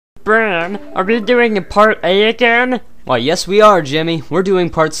Brian, are we doing a part A again? Why, yes we are, Jimmy. We're doing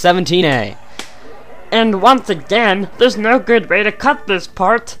part 17A. And once again, there's no good way to cut this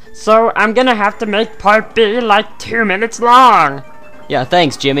part, so I'm gonna have to make part B like 2 minutes long. Yeah,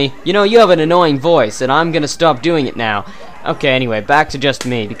 thanks, Jimmy. You know, you have an annoying voice, and I'm gonna stop doing it now. Okay, anyway, back to just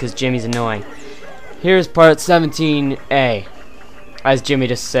me, because Jimmy's annoying. Here's part 17A. As Jimmy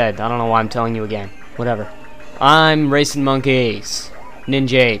just said, I don't know why I'm telling you again. Whatever. I'm Racing Monkeys.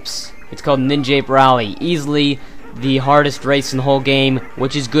 Ninja Apes. It's called Ninja Ape Rally. Easily the hardest race in the whole game,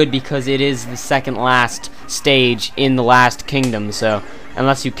 which is good because it is the second last stage in the last kingdom, so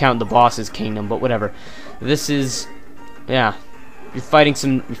unless you count the boss's kingdom, but whatever. This is, yeah, you're fighting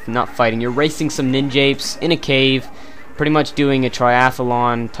some, not fighting, you're racing some ninja apes in a cave, pretty much doing a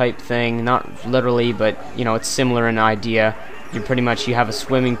triathlon type thing, not literally, but you know, it's similar in idea. You pretty much, you have a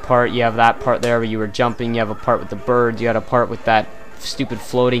swimming part, you have that part there where you were jumping, you have a part with the birds, you had a part with that stupid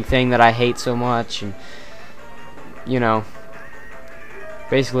floating thing that I hate so much, and you know,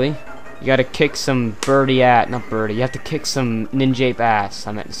 basically, you gotta kick some you have to kick some ninja ape ass,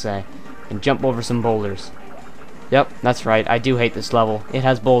 I meant to say, and jump over some boulders. Yep, that's right, I do hate this level. It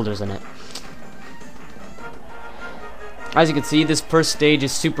has boulders in it. As you can see, this first stage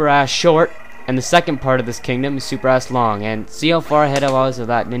is super ass short, and the second part of this kingdom is super ass long, and see how far ahead I was of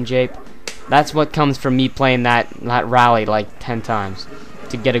that ninja ape? That's what comes from me playing that rally like 10 times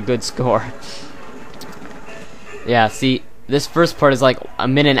to get a good score. Yeah, see, this first part is like a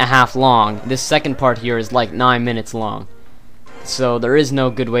minute and a half long. This second part here is like 9 minutes long. So there is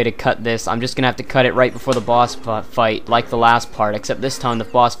no good way to cut this. I'm just gonna have to cut it right before the boss fight, like the last part, except this time the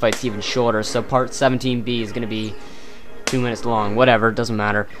boss fight's even shorter. So part 17B is gonna be 2 minutes long. Whatever, doesn't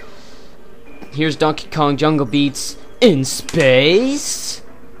matter. Here's Donkey Kong Jungle Beats in space.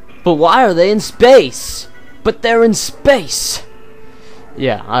 But why are they in space? But they're in space.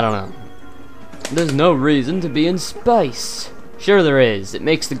 Yeah, I don't know. There's no reason to be in space. Sure there is. It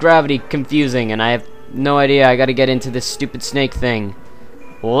makes the gravity confusing, and I have no idea. I gotta get into this stupid snake thing.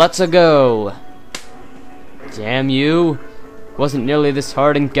 Let's-a go. Damn you. Wasn't nearly this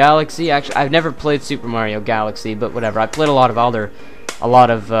hard in Galaxy. Actually, I've never played Super Mario Galaxy, but whatever. I played a lot of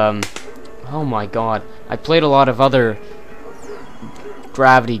oh my god. I played a lot of other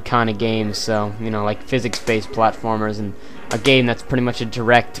gravity kind of games, so, you know, like physics-based platformers, and a game that's pretty much a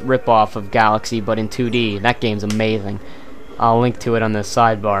direct rip-off of Galaxy, but in 2D. That game's amazing. I'll link to it on the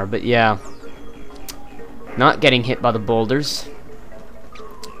sidebar, but yeah. Not getting hit by the boulders.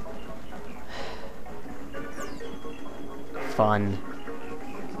 Fun.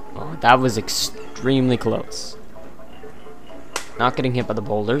 Oh, that was extremely close. Not getting hit by the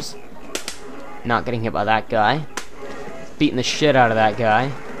boulders. Not getting hit by that guy. Beating the shit out of that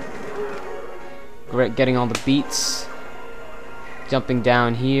guy. Great, getting all the beats. Jumping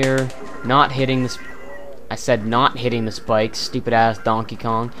down here. Not hitting this. I said not hitting the spikes. Stupid ass Donkey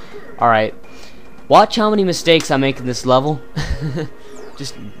Kong. Alright. Watch how many mistakes I make in this level.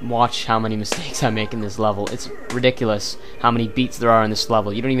 Just watch how many mistakes I make in this level. It's ridiculous how many beats there are in this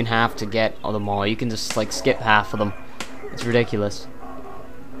level. You don't even have to get all them all. You can just like skip half of them. It's ridiculous.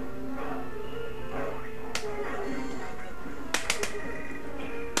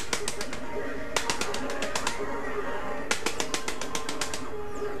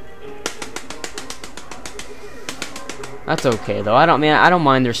 That's okay though. I don't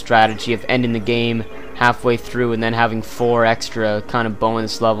mind their strategy of ending the game halfway through and then having 4 extra kind of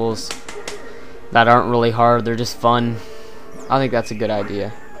bonus levels that aren't really hard. They're just fun. I think that's a good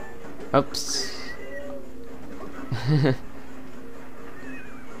idea. Oops.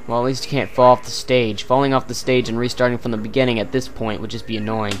 Well, at least you can't fall off the stage. Falling off the stage and restarting from the beginning at this point would just be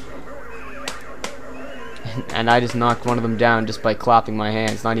annoying. And I just knocked one of them down just by clapping my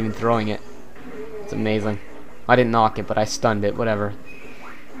hands, not even throwing it. It's amazing. I didn't knock it, but I stunned it, whatever.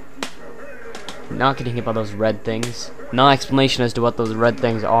 Not getting hit by those red things. No explanation as to what those red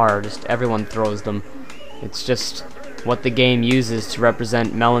things are, just everyone throws them. It's just what the game uses to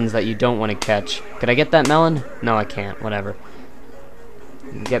represent melons that you don't want to catch. Could I get that melon? No, I can't, whatever.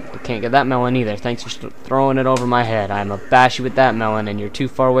 Can't get that melon either. Thanks for throwing it over my head. I'm a bash you with that melon, and you're too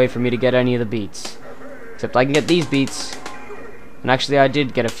far away for me to get any of the beats. Except I can get these beats. And actually, I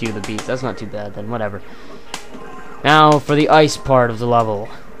did get a few of the beats. That's not too bad, then, whatever. Now for the ice part of the level.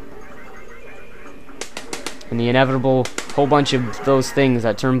 And the inevitable whole bunch of those things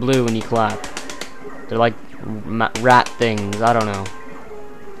that turn blue when you clap. They're like rat things, I don't know.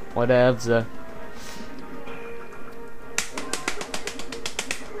 Whatevs.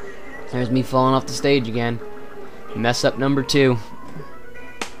 There's me falling off the stage again. Mess up number 2.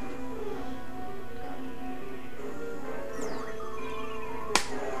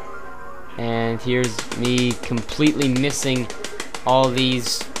 And here's me completely missing all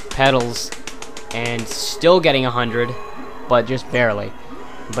these petals and still getting 100, but just barely.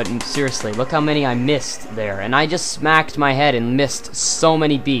 But seriously, look how many I missed there. And I just smacked my head and missed so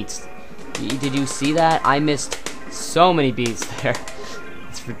many beats. Did you see that? I missed so many beats there.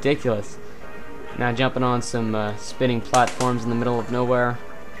 It's ridiculous. Now jumping on some spinning platforms in the middle of nowhere.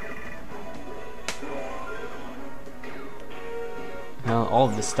 Well, all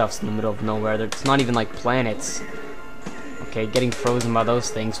of this stuff's in the middle of nowhere. It's not even like planets. Okay, getting frozen by those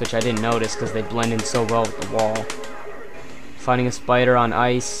things, which I didn't notice because they blend in so well with the wall. Finding a spider on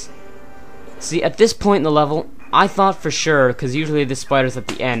ice. See, at this point in the level, I thought for sure, because usually this spider's at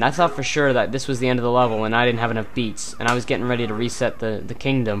the end, I thought for sure that this was the end of the level and I didn't have enough beats, and I was getting ready to reset the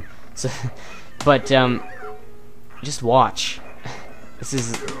kingdom. So, but, just watch. This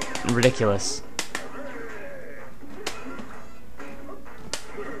is ridiculous.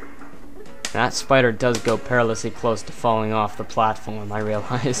 That spider does go perilously close to falling off the platform, I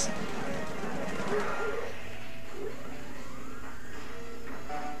realize.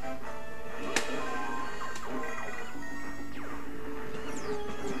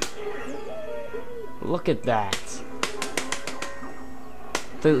 Look at that.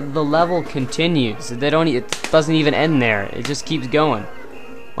 The level continues. It doesn't even end there. It just keeps going.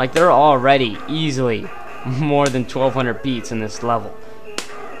 Like, there are already easily more than 1,200 beats in this level.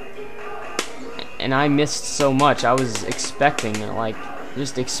 And I missed so much. I was expecting, like,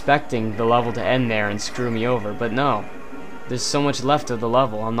 just expecting the level to end there and screw me over. But no. There's so much left of the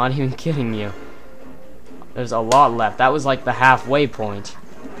level. I'm not even kidding you. There's a lot left. That was like the halfway point.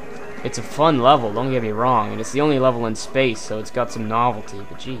 It's a fun level, don't get me wrong. And it's the only level in space, so it's got some novelty.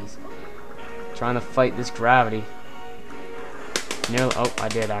 But jeez. Trying to fight this gravity. Oh, I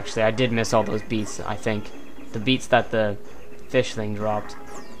did actually. I did miss all those beats, I think. The beats that the fish thing dropped.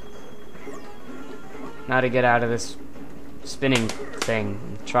 Now to get out of this spinning thing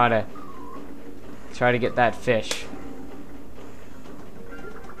and try to get that fish.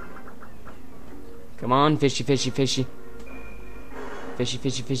 Come on, fishy, fishy, fishy. Fishy,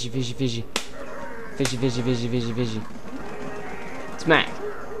 fishy, fishy, fishy, fishy. Fishy, fishy, fishy, fishy, fishy. Smack.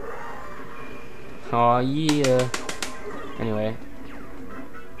 Oh yeah. Anyway.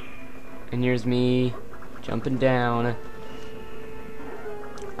 And here's me jumping down.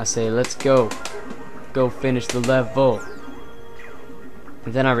 I say, let's go. Go finish the level.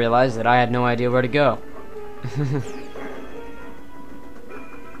 And then I realized that I had no idea where to go.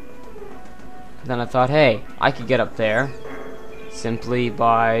 Then I thought, hey, I could get up there simply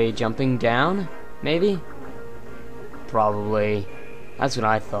by jumping down, maybe? Probably. That's what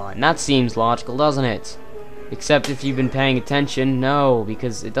I thought. And that seems logical, doesn't it? Except if you've been paying attention, no,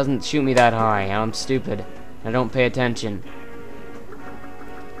 because it doesn't shoot me that high. I'm stupid. I don't pay attention.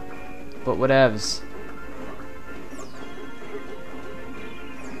 But whatevs.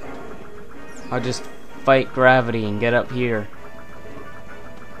 I'll just fight gravity and get up here.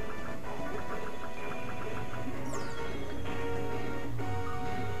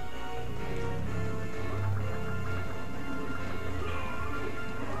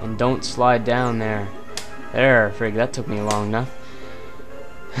 And don't slide down there. There, frig, that took me long enough.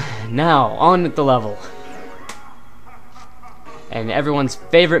 Now, on with the level. And everyone's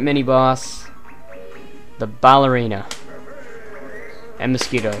favorite mini-boss, the ballerina. And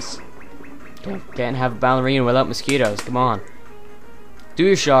mosquitoes. Can't have a ballerina without mosquitoes, come on. Do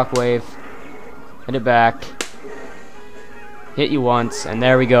your shockwave. Hit it back. Hit you once, and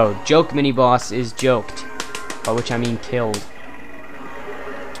there we go. Joke mini-boss is joked. By which I mean killed.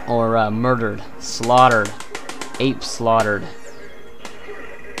 Or murdered. Slaughtered. Ape slaughtered.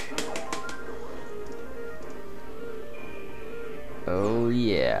 Oh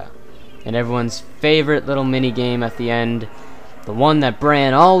yeah. And everyone's favorite little mini game at the end. The one that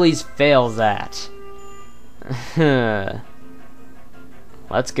Bran always fails at.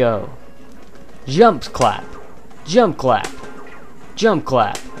 Let's go. Jump clap. Jump clap. Jump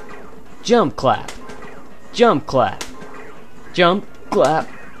clap. Jump clap. Jump clap. Jump clap.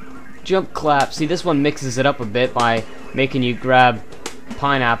 Jump clap. See, this one mixes it up a bit by making you grab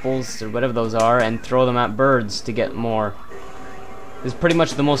pineapples or whatever those are and throw them at birds to get more. This is pretty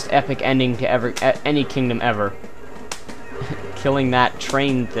much the most epic ending to any kingdom ever. Killing that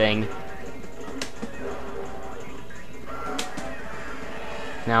train thing.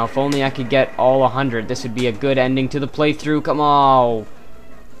 Now, if only I could get all 100, this would be a good ending to the playthrough. Come on.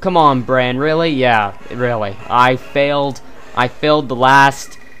 Come on, Bran. Really? Yeah, really. I failed the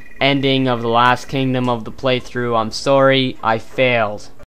last ending of the last kingdom of the playthrough. I'm sorry. I failed.